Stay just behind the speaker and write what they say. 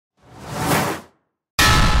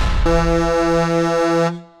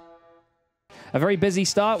A very busy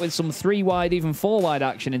start with some 3 wide, even 4 wide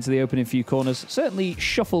action into the opening few corners. Certainly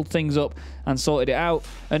shuffled things up and sorted it out.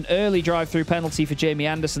 An early drive-through penalty for Jamie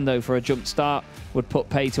Anderson, though, for a jump start would put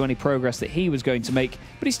pay to any progress that he was going to make,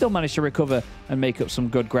 but he still managed to recover and make up some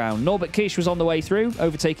good ground. Norbert Kish was on the way through,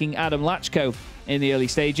 overtaking Adam Lachko in the early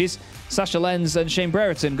stages. Sasha Lenz and Shane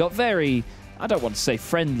Brereton got very, I don't want to say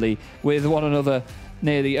friendly, with one another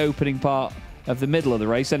near the opening part of the middle of the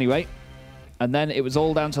race anyway. And then it was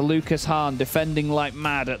all down to Lucas Hahn defending like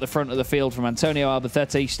mad at the front of the field from Antonio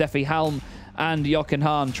Albacete, Steffi Halm and Jochen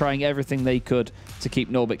Hahn trying everything they could to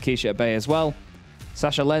keep Norbert Kish at bay as well.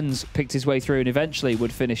 Sasha Lenz picked his way through and eventually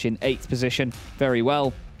would finish in 8th position very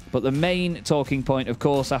well. But the main talking point, of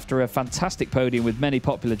course, after a fantastic podium with many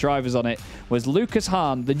popular drivers on it, was Lucas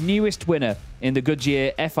Hahn, the newest winner in the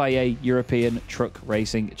Goodyear FIA European Truck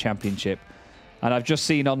Racing Championship. And I've just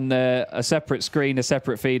seen on a separate screen, a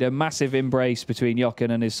separate feed, a massive embrace between Jochen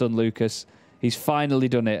and his son Lucas. He's finally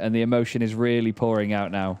done it, and the emotion is really pouring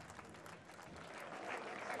out now.